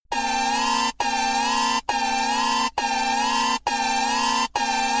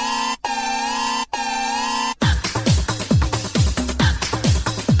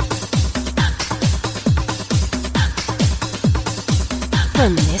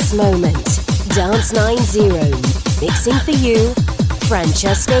this moment. DanceNineZero, mixing for you,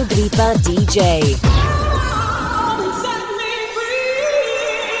 Francesco Gripa DJ.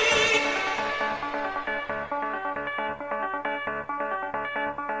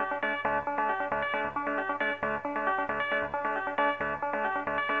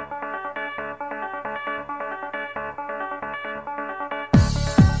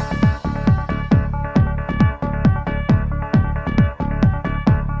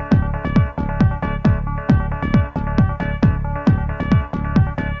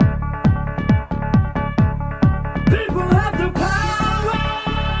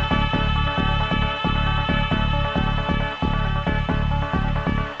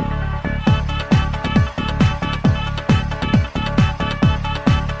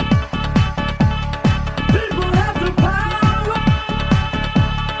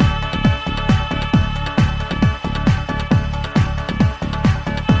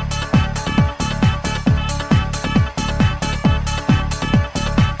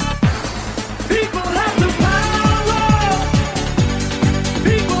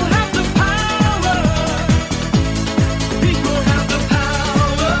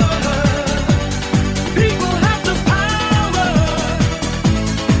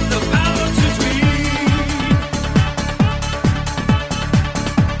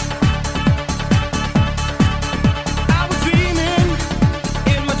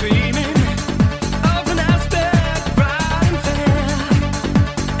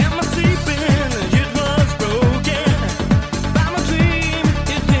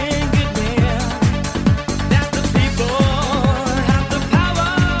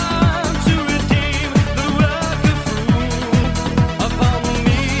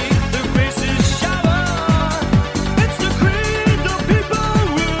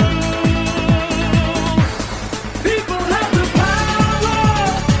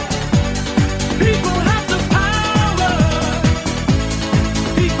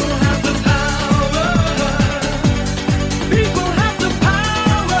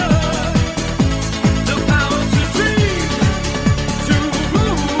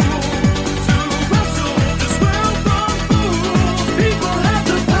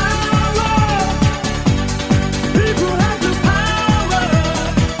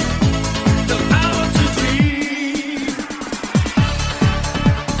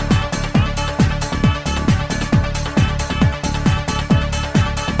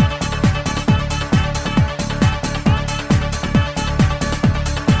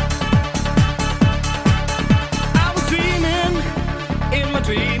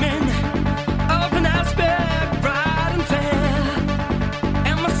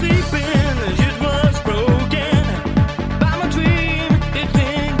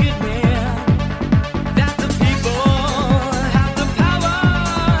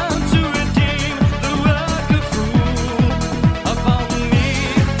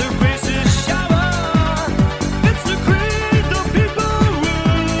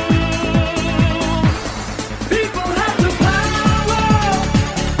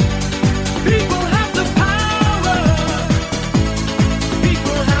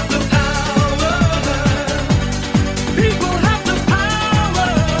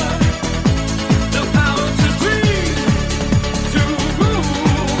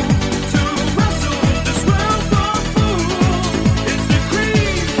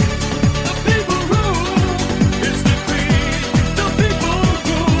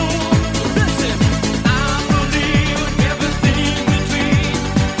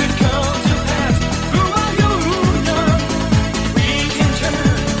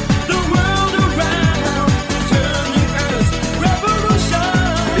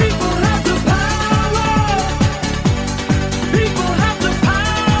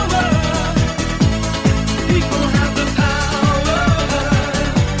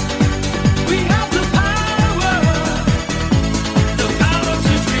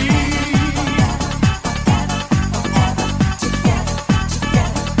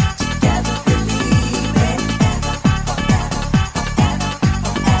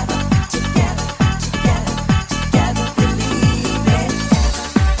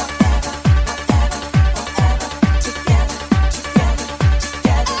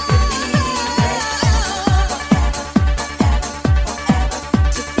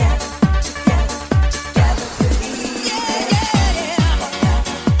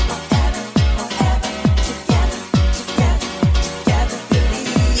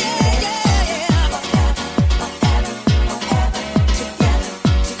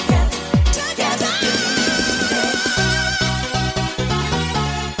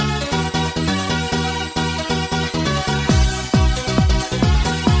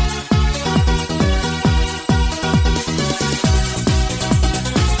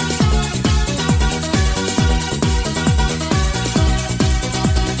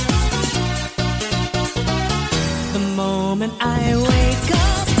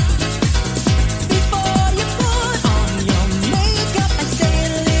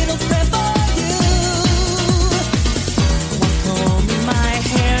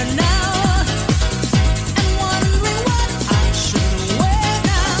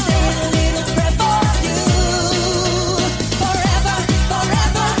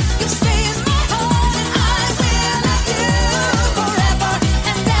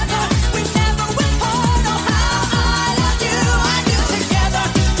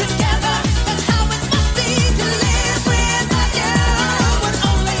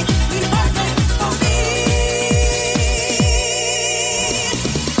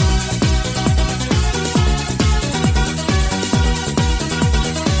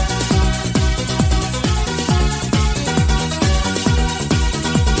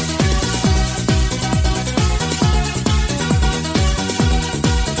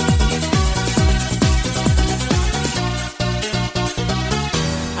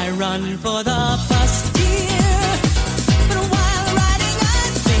 run for the bus, dear. But while riding, I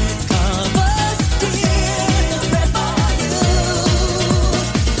think of us, dear. Pray for you.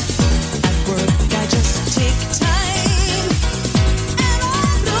 At work, I just take time, and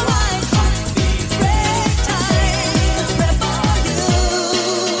on the right coffee break time. Pray for you.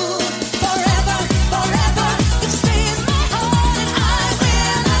 Forever, forever, you stay in my heart, and I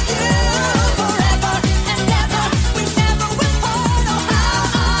will love you forever and ever. We never will part. Oh, how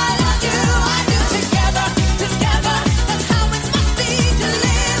I love you. I do together, together.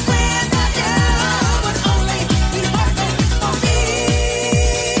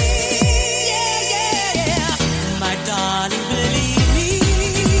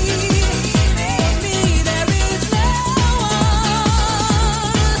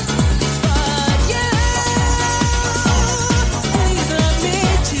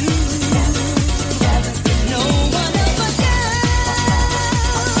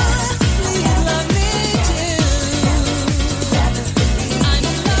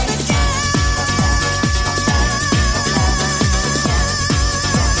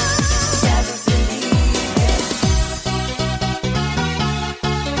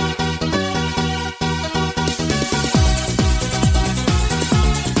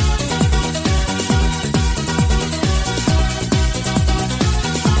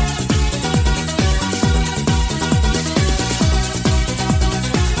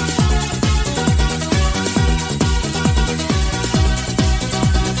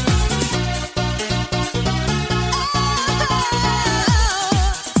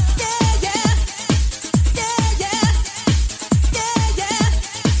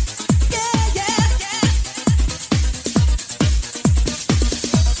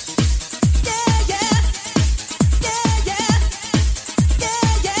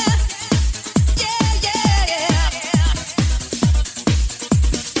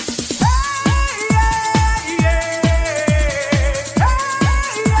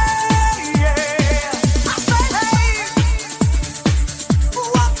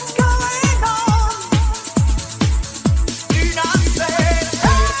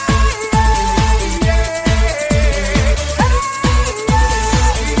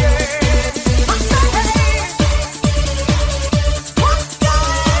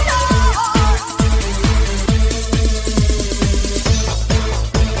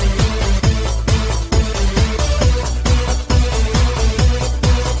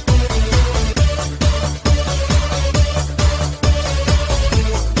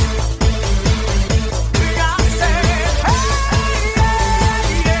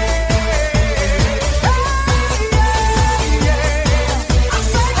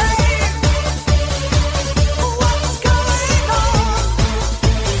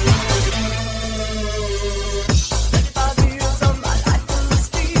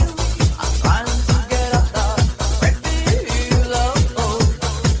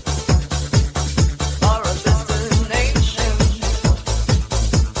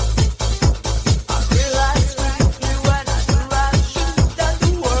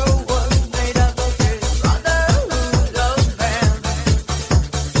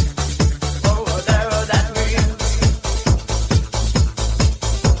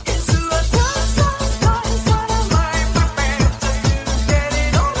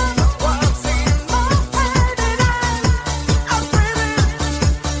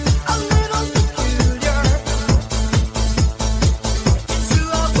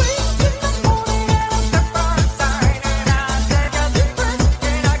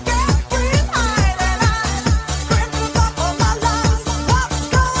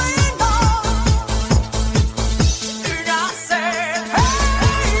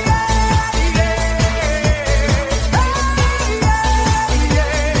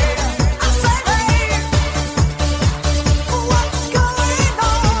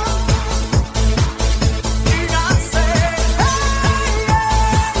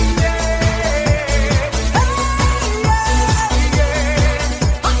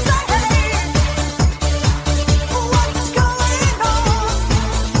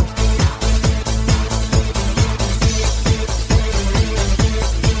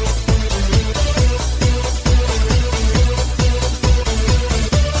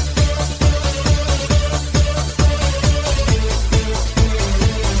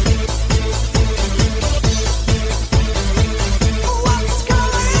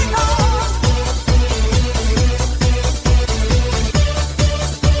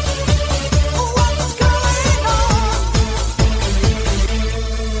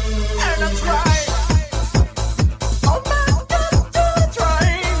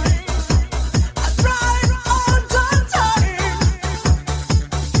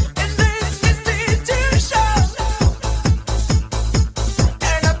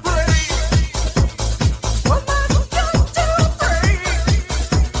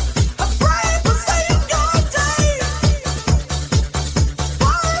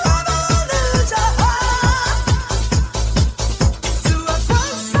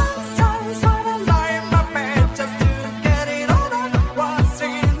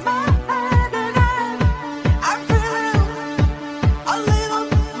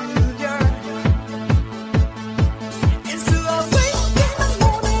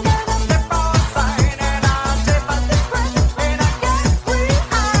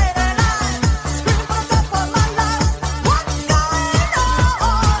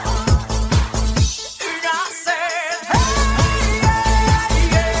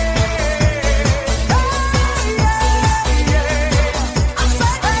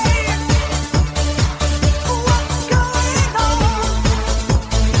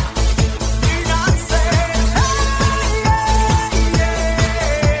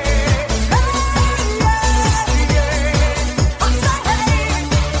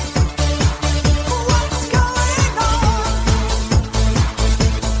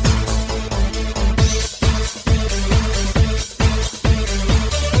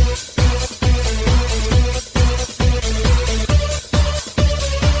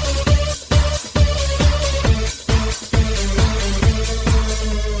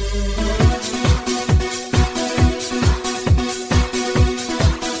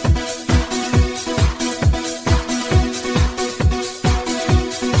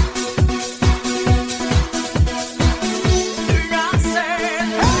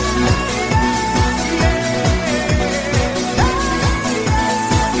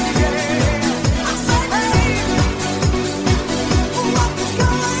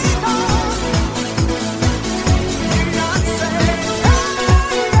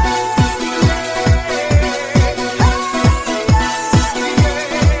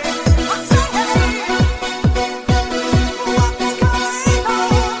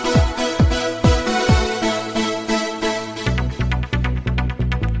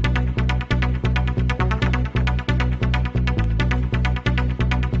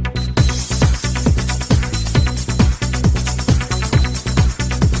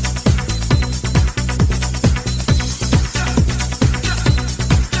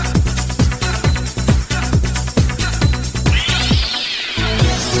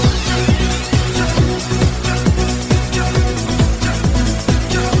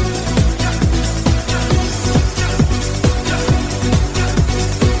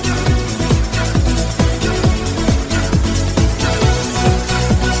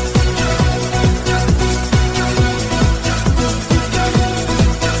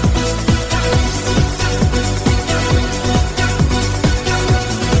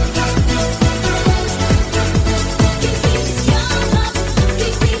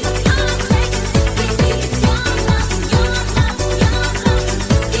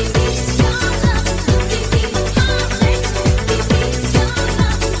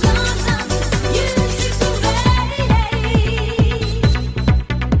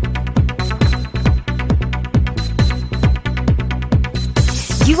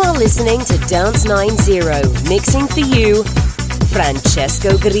 listening to DanceNineZero, mixing for you,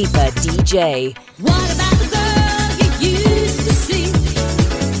 Francesco Grippa, DJ. What about the girl you used to see?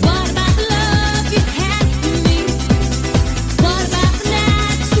 What about the love you had for me? What about the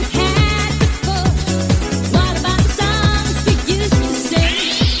nights we had before? What about the songs we used to sing?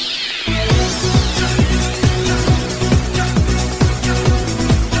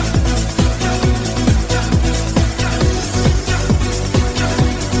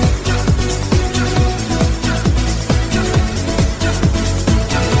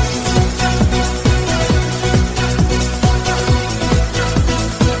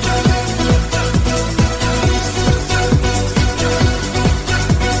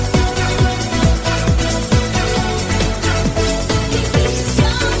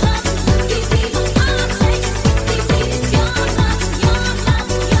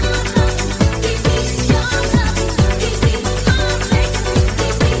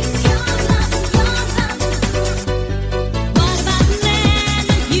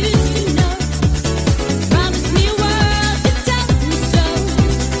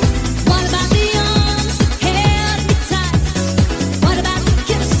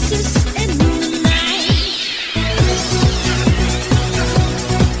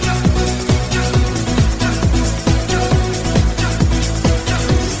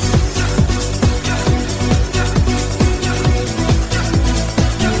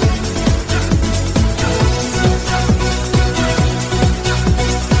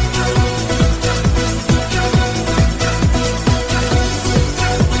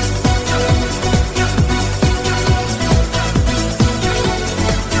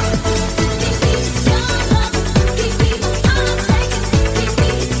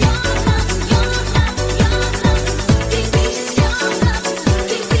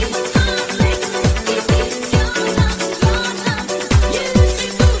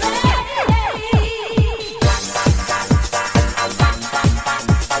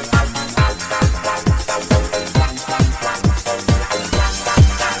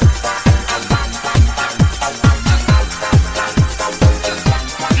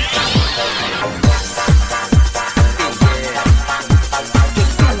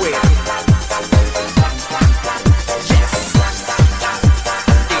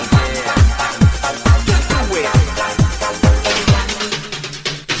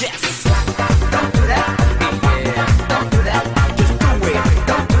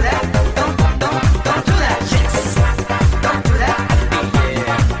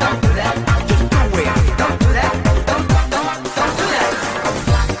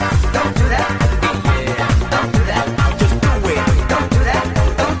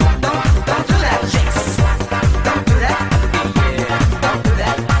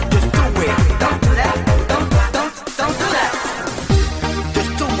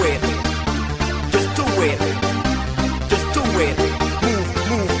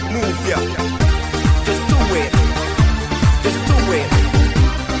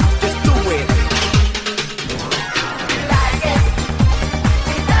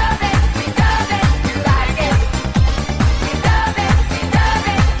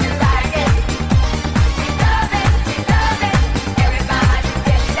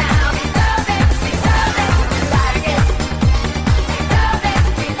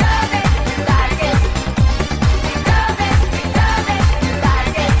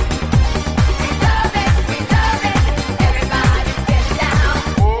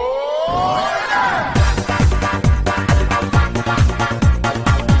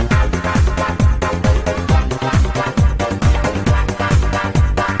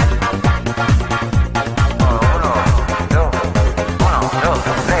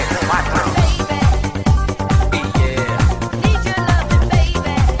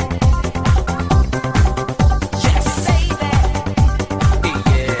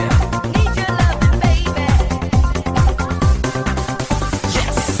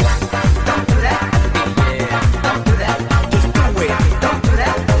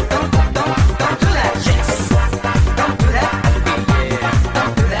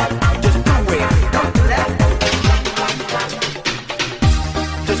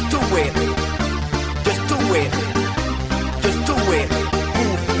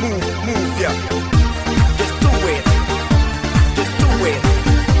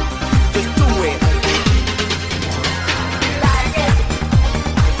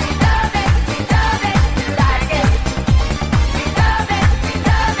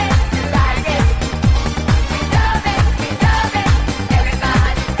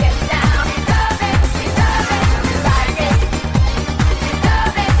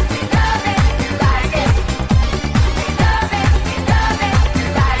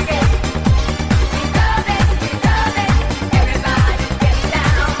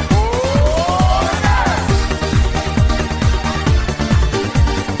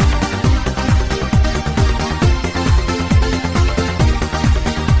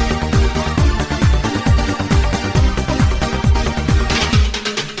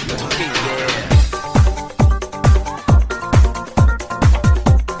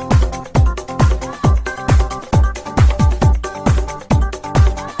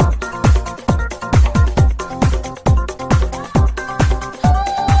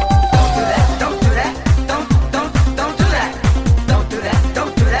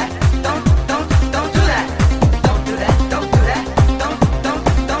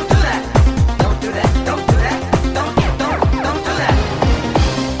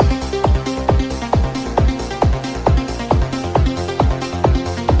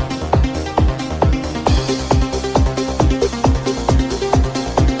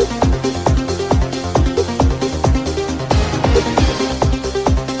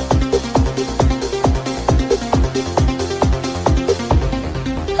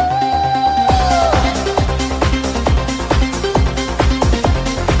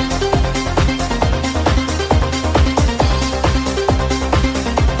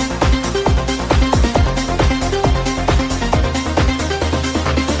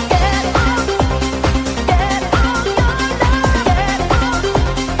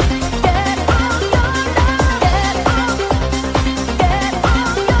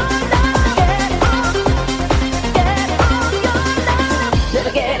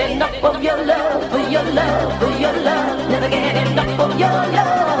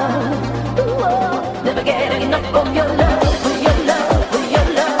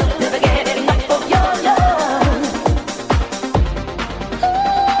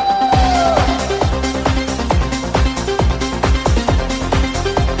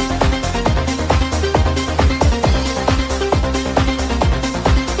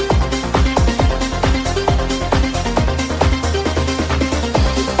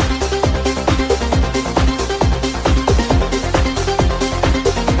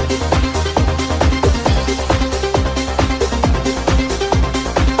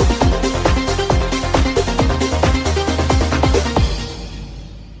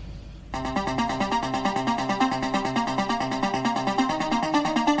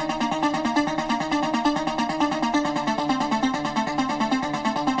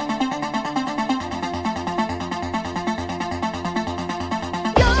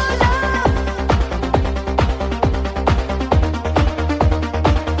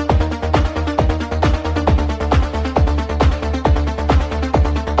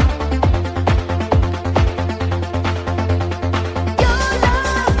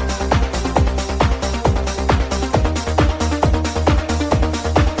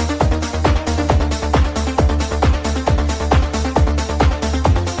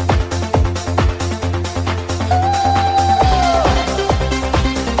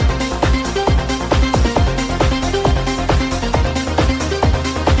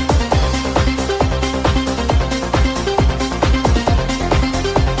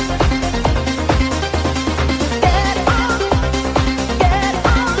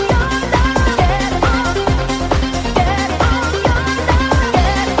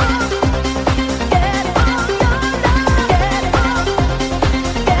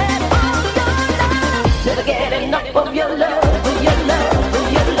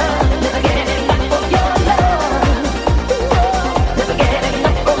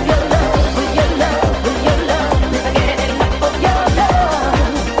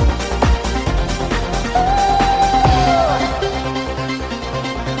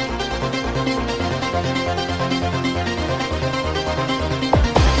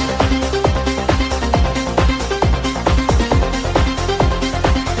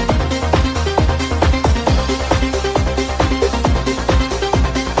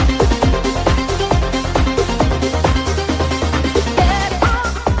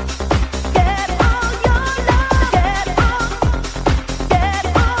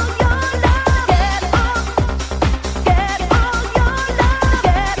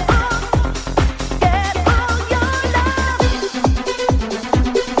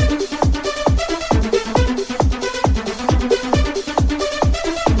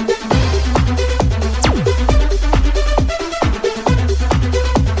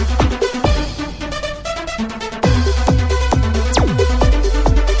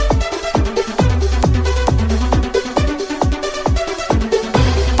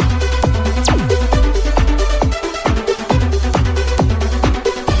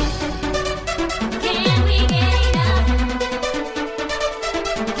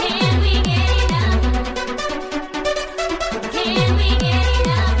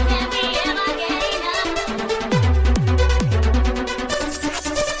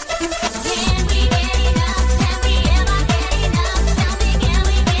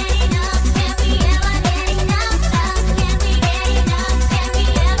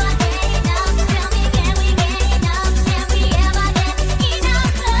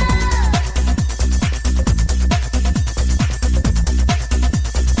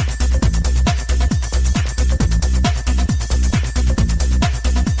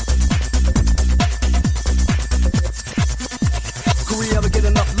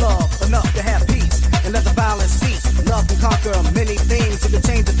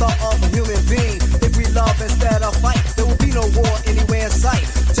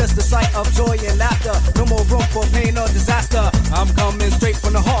 sight of joy and laughter. No more room for pain or disaster. I'm coming straight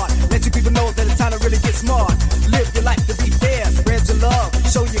from the heart. Let you people know that it's time to really get smart. Live your life to be fair. Spread your love.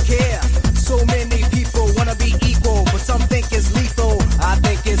 Show your care. So many people wanna be equal, but some think it's lethal. I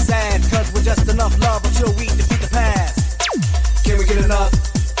think it's sad, cause we're just enough love until we defeat the past. Can we get enough?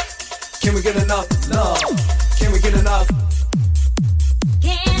 Can we get enough love? Can we get enough?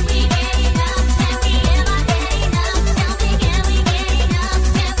 Can we get enough? Can we ever get enough? Tell me, can we get enough?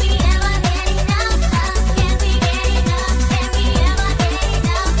 Can we ever get enough? Can we get enough? Can we ever get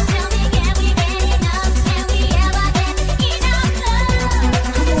enough? Tell me, can we get enough? Can we ever get enough love?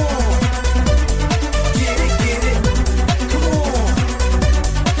 Come on, get it, come on,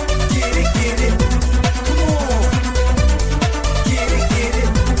 get it, come on, get it,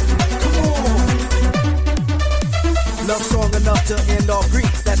 come on. Love strong enough to end all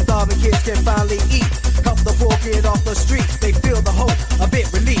grief, that starving kids can finally eat. Help the poor get off the streets, they feel the hope, a bit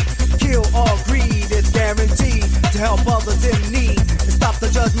relief. Kill all greed, it's guaranteed to help others in need and stop the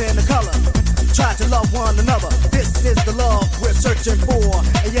judgment of color. Try to love one another. This is the love we're searching for,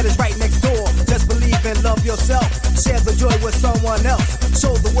 and yet it's right next door. Just believe and love yourself. Share the joy with someone else.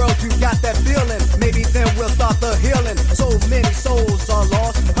 Show the world you got that feeling. Maybe then we'll start the healing. So many souls are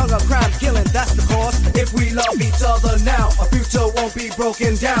lost. Hunger, crime, killing, that's the cause. If we love each other now, our future won't be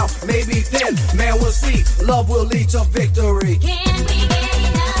broken down. Maybe then, man, we'll see. Love will lead to victory. Can we get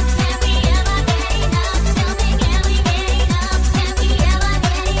enough? Can we ever get enough? Tell me, can we get enough? Can we ever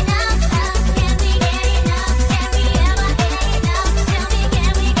get enough? Can we get enough? Can we ever get enough? Tell me,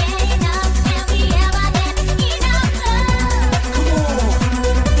 can we get enough? Can we ever get enough love? Come on,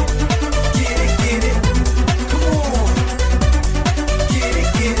 get it, come on, get it, come on, get it, come on. Can we get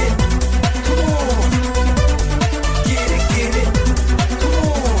enough?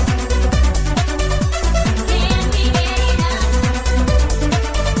 Can we get enough? Can we get enough? Can we get enough? Can we get enough? Can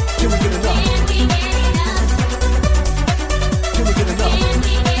we ever get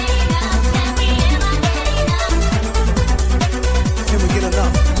enough? Can we get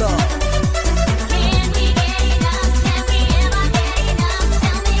enough love? Can we get enough? Can we ever get enough?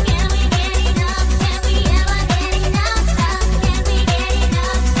 Tell me, can we get enough? Can we ever get enough? Can we get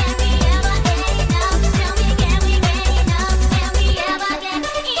enough? Can we ever get enough? Tell me, can we get enough? Can we ever get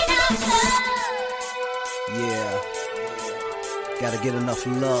enough love? Yeah, gotta get enough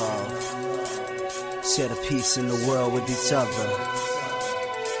love. Share the peace in the world with each other.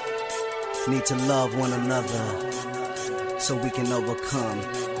 Need to love one another so we can overcome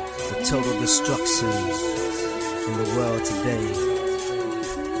the total destruction in the world today.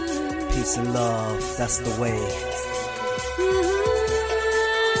 Peace and love, that's the way.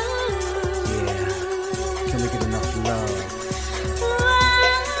 Yeah, can we get enough love?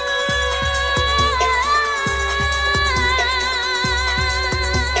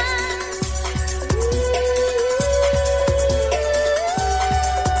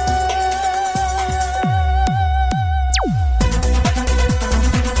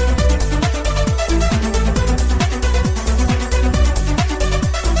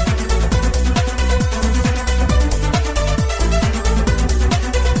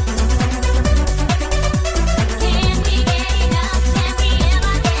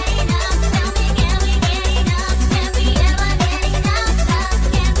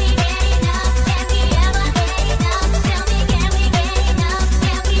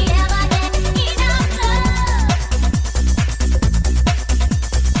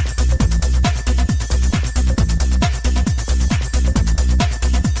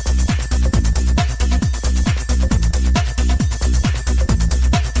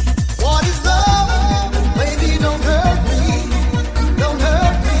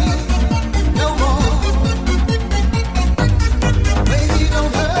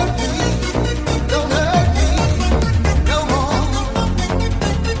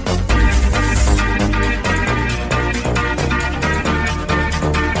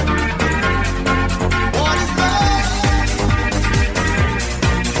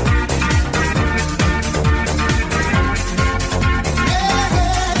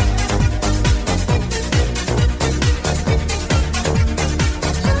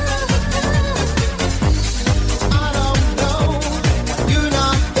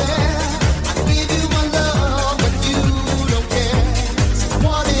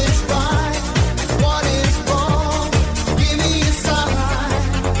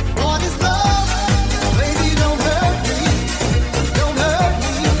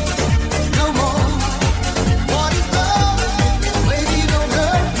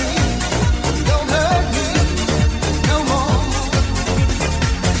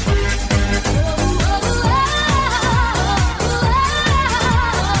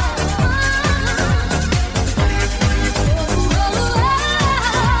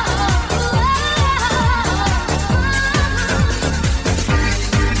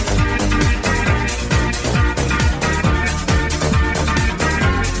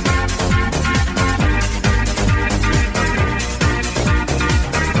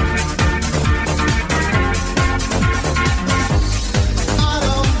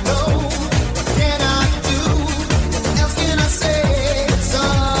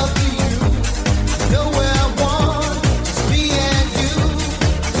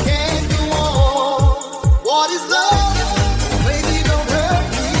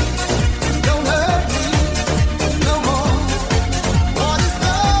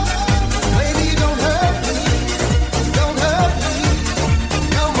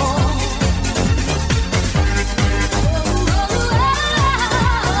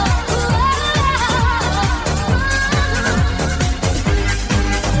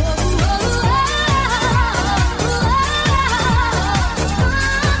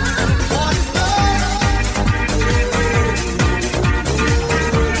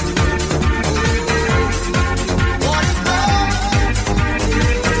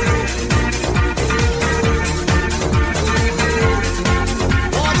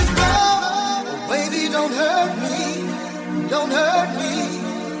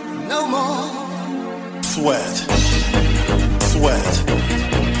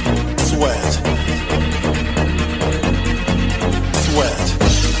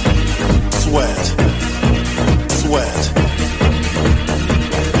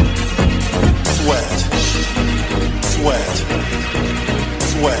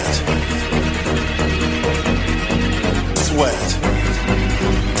 Sweat. Sweat.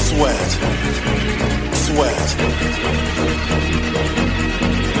 Sweat. Sweat.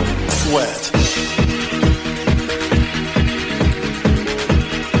 Sweat.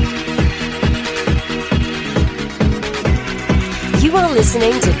 You are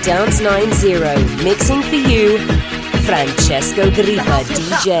listening to DanceNineZero, mixing for you, Francesco Grippa,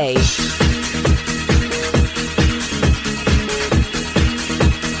 DJ.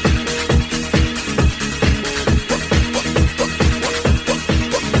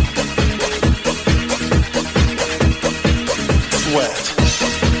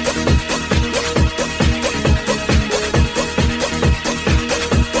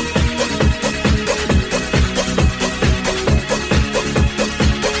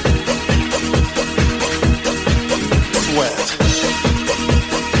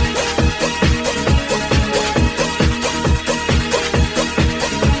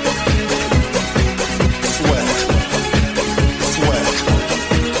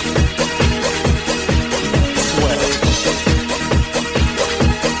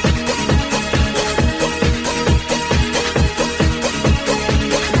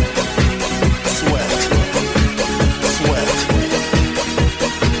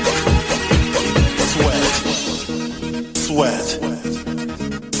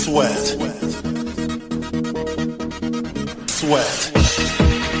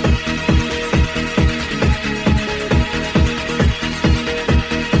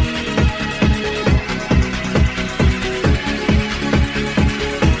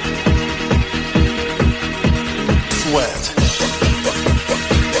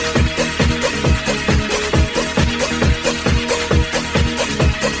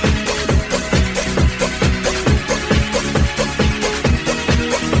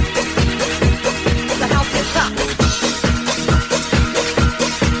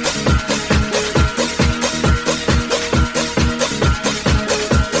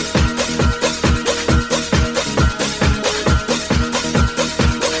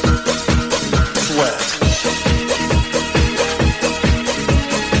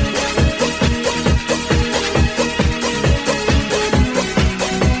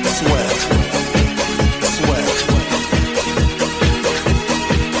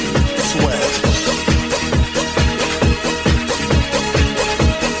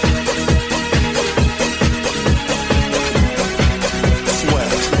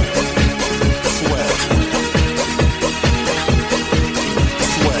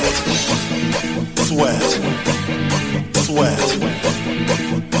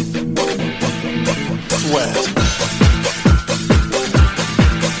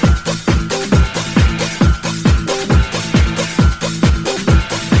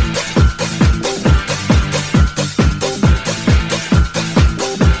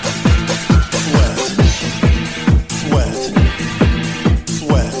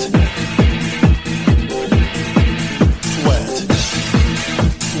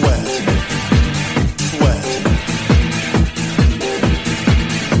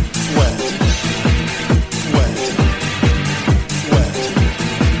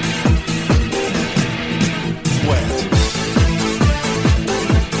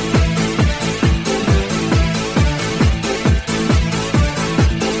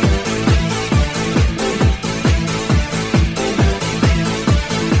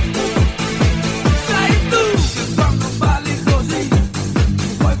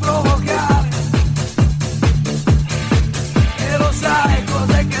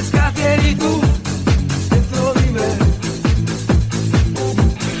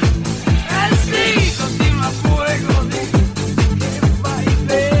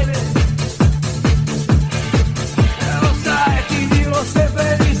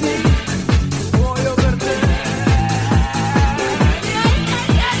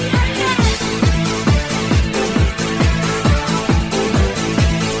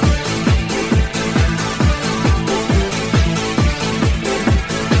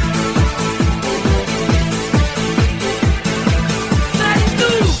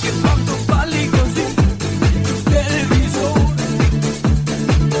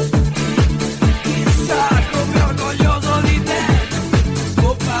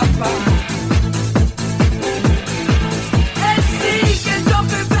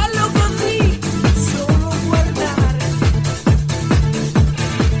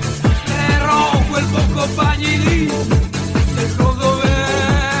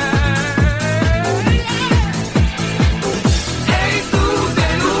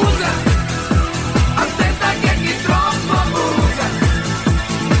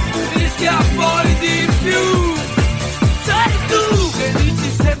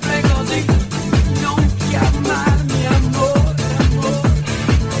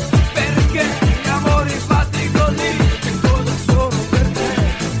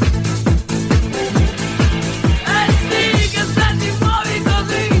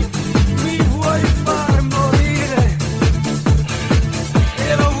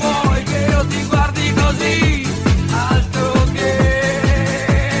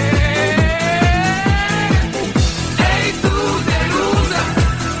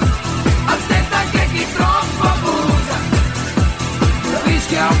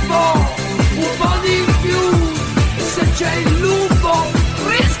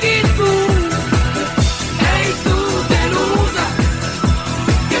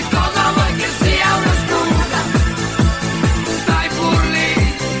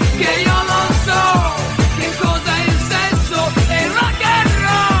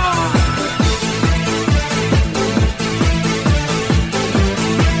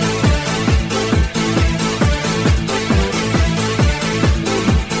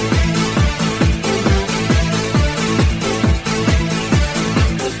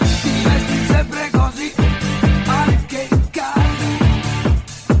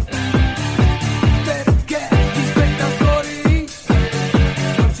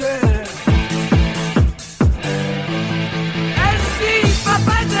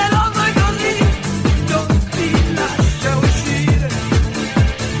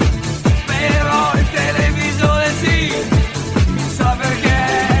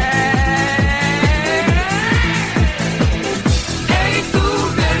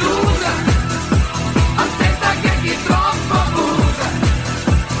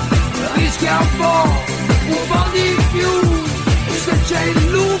 un po' di più. Se c'è il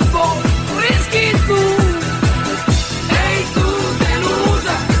lupo, rischi tu. Ehi tu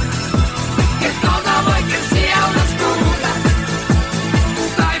delusa, che cosa vuoi che sia una scusa?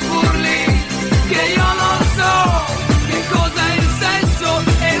 Stai pur lì, che io non so che cosa è il sesso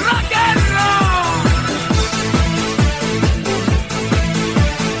e il rock and roll.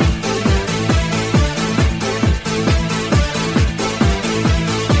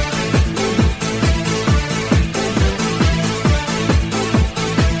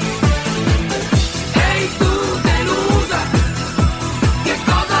 Ehi tu delusa, che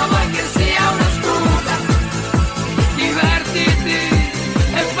cosa vuoi che sia una scusa? Divertiti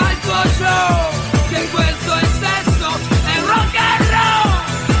e fai il tuo show, che questo è sesso e rock and roll.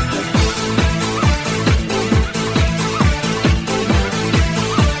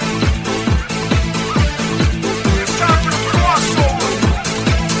 It's time for the crossover.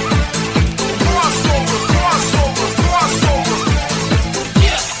 Crossover, crossover, crossover.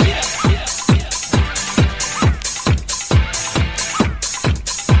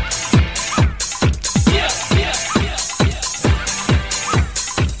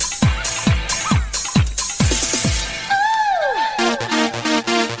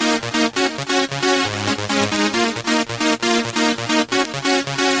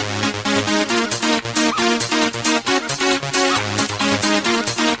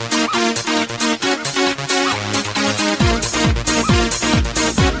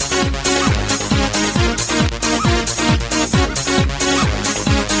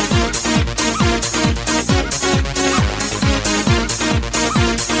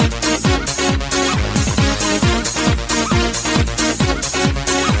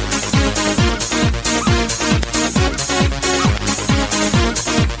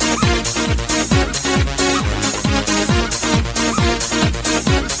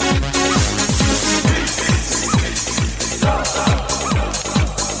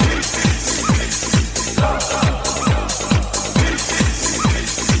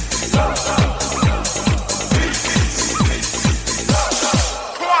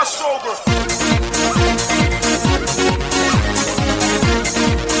 Crossover.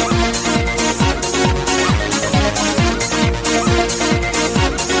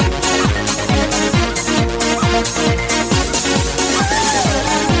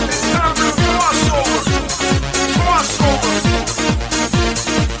 It's time for the crossover. Crossover.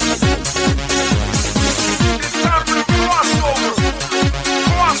 It's time for the crossover.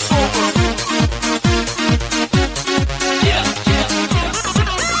 Crossover.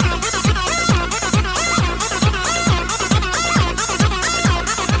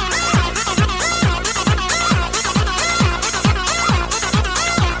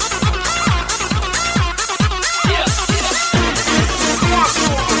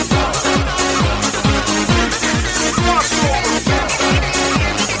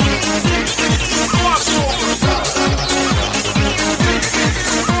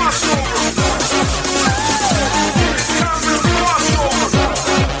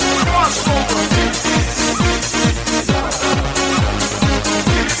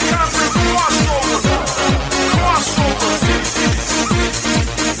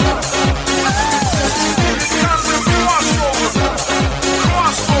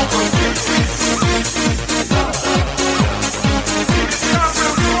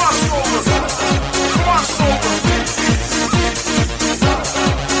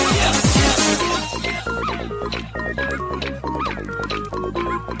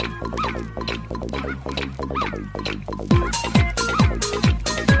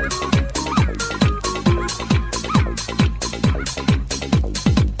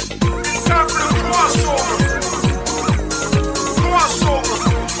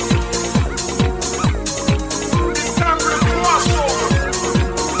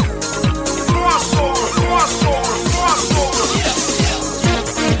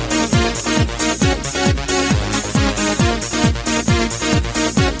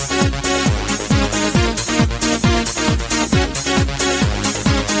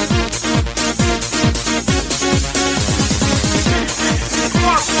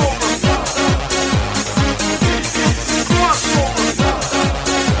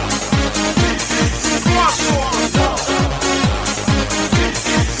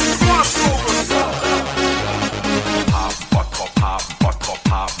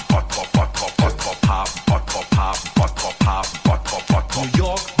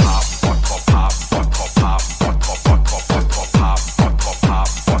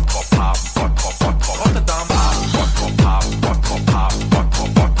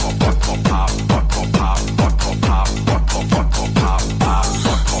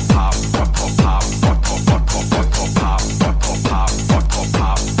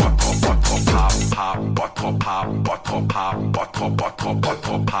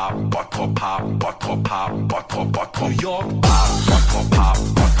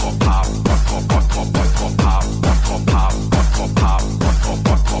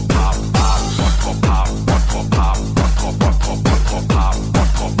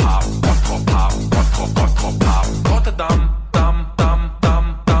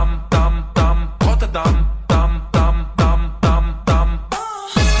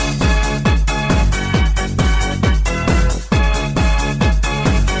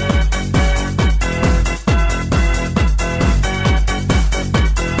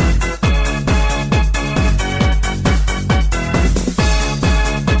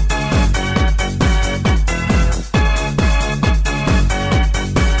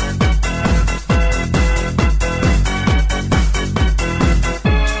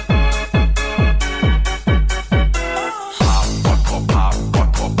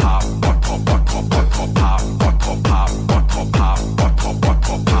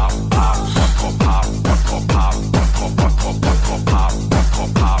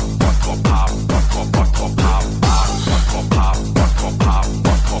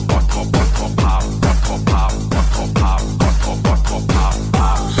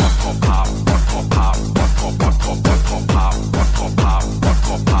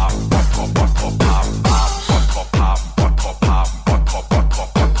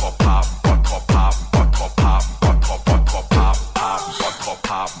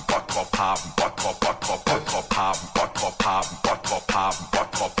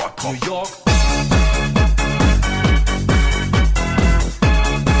 New York.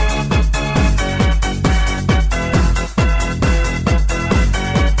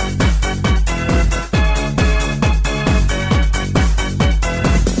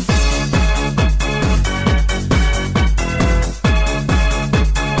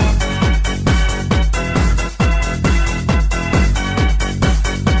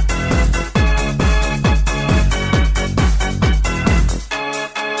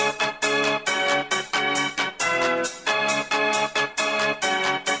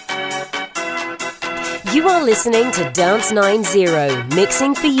 You are listening to DanceNineZero,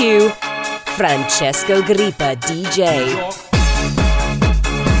 mixing for you, Francesco Grippa, DJ.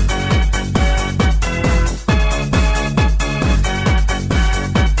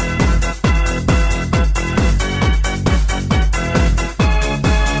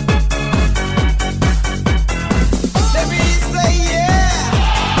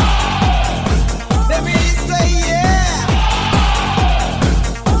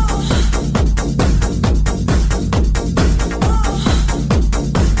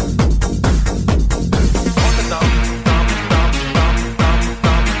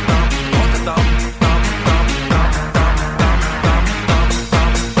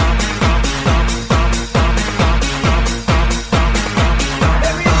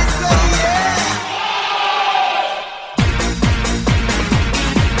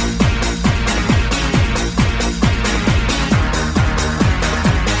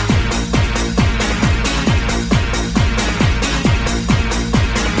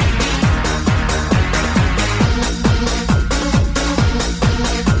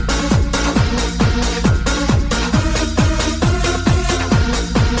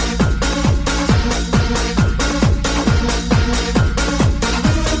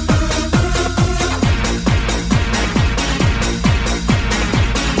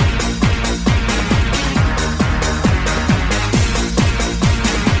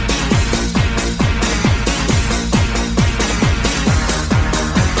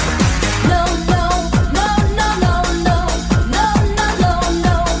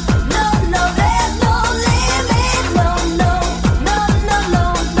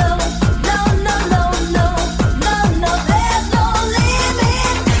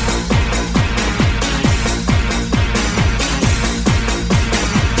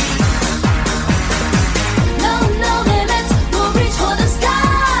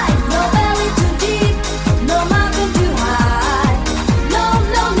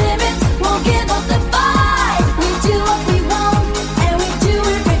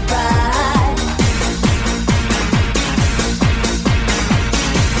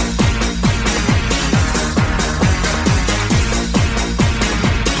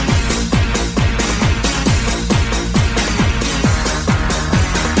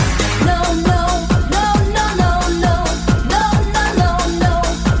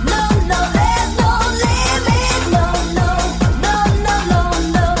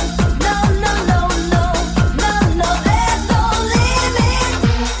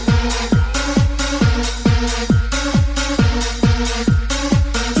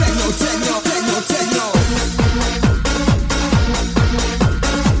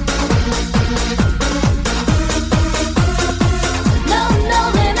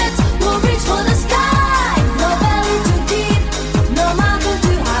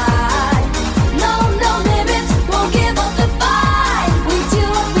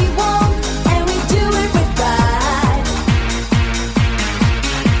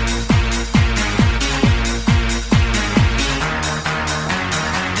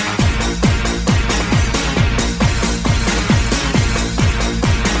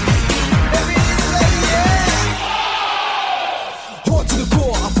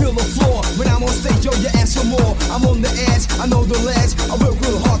 I'm on the edge, I know the ledge. I work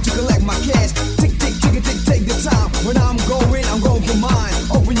real hard to collect my cash. Tick, tick, tick, tick, take the time. When I'm going for mine.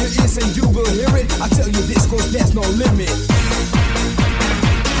 Open your ears and you will hear it. I tell you this, cause there's no limit.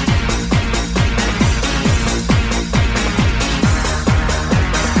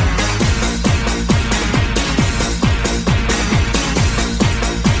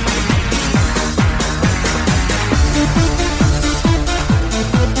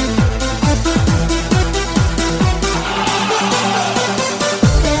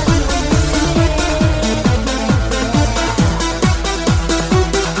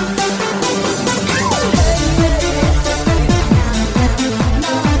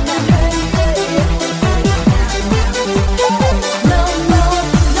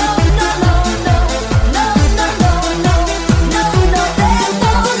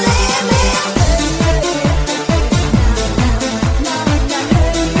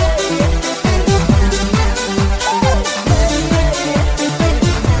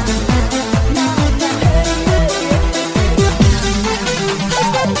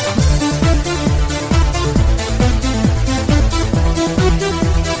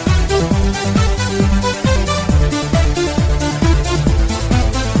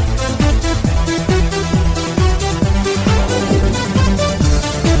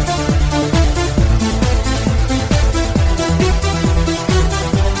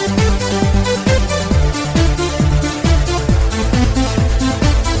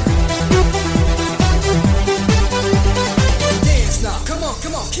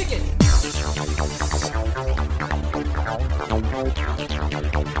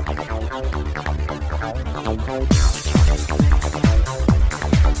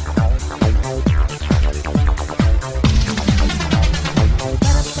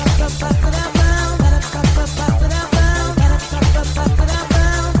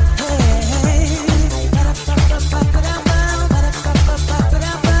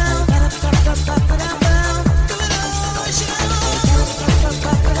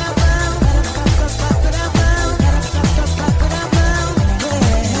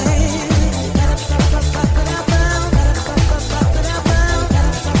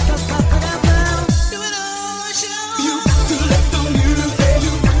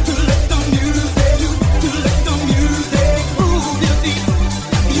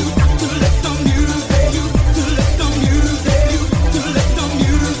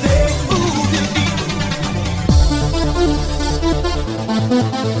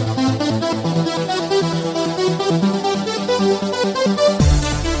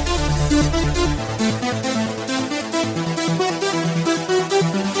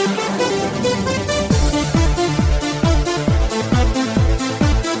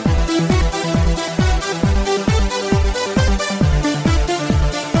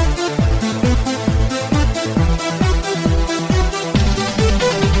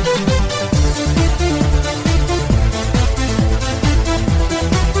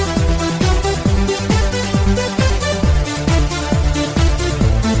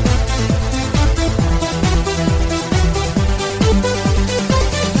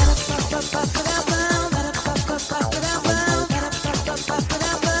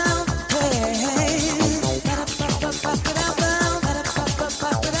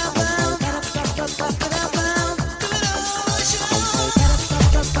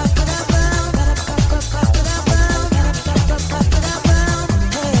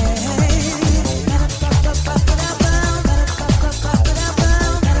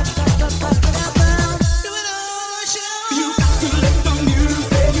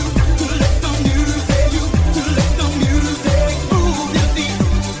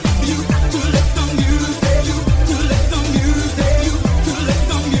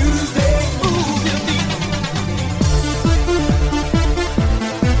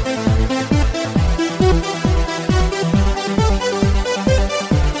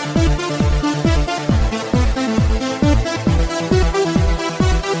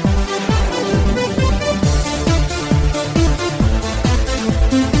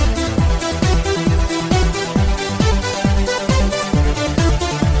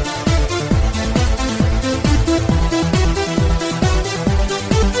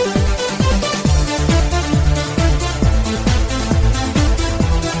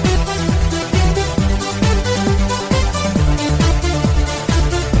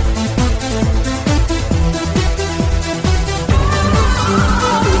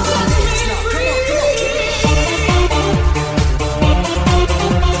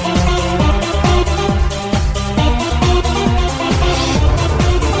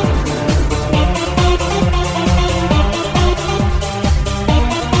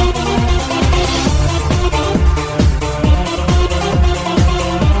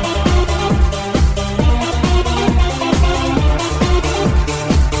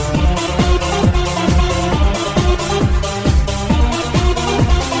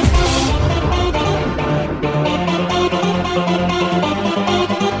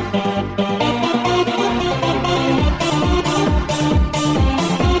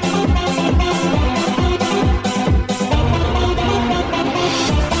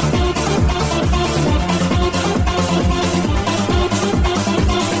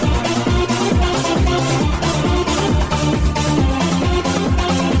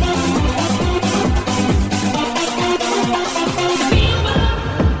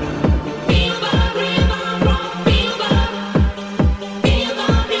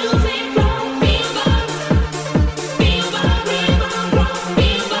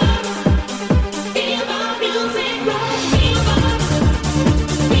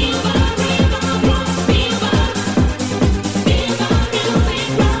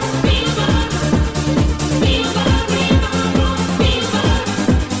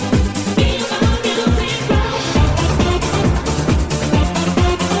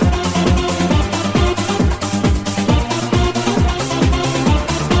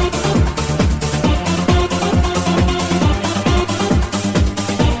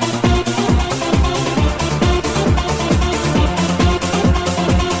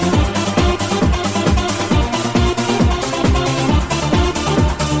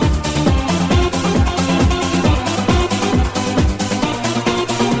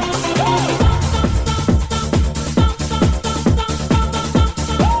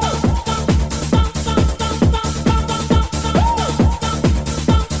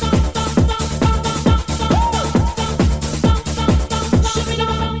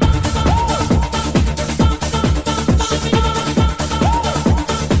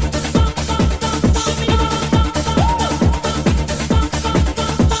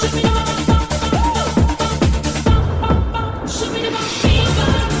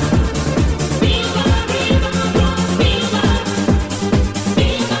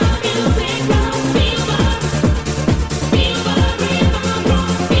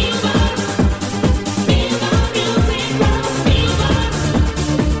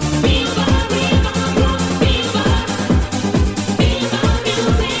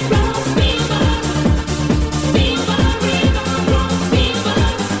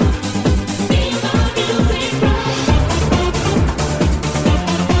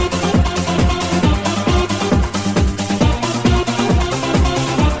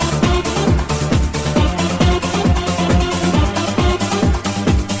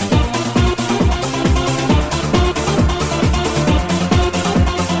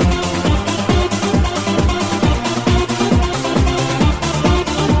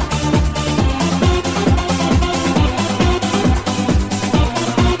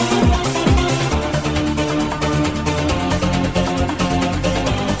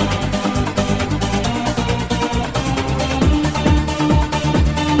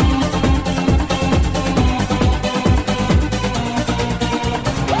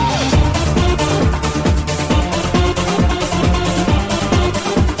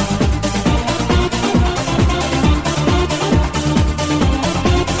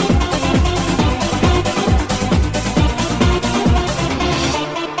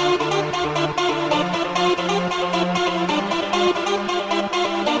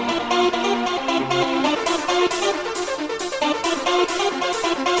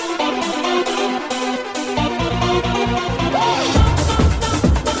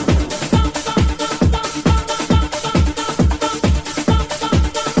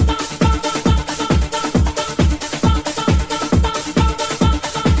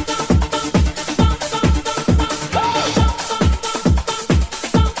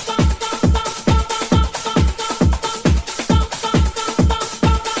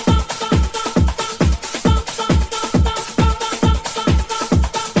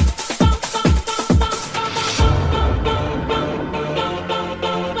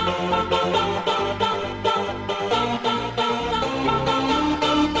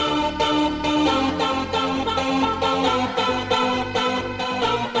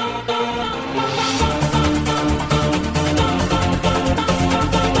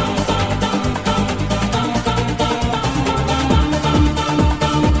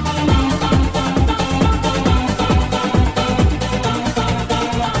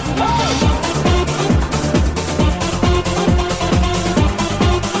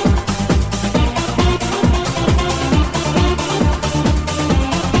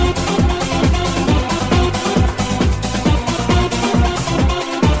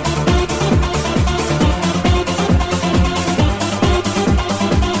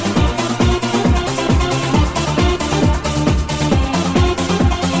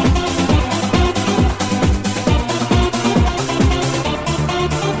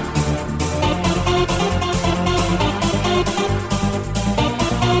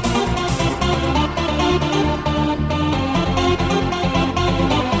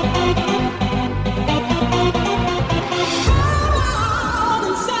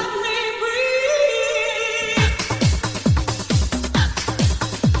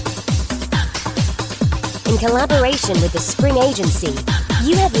 collaboration with the Spring Agency.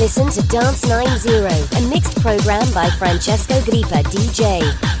 You have listened to DanceNineZero, a mixed program by Francesco Grippa, DJ.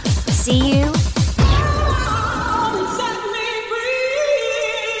 See you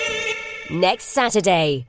next Saturday.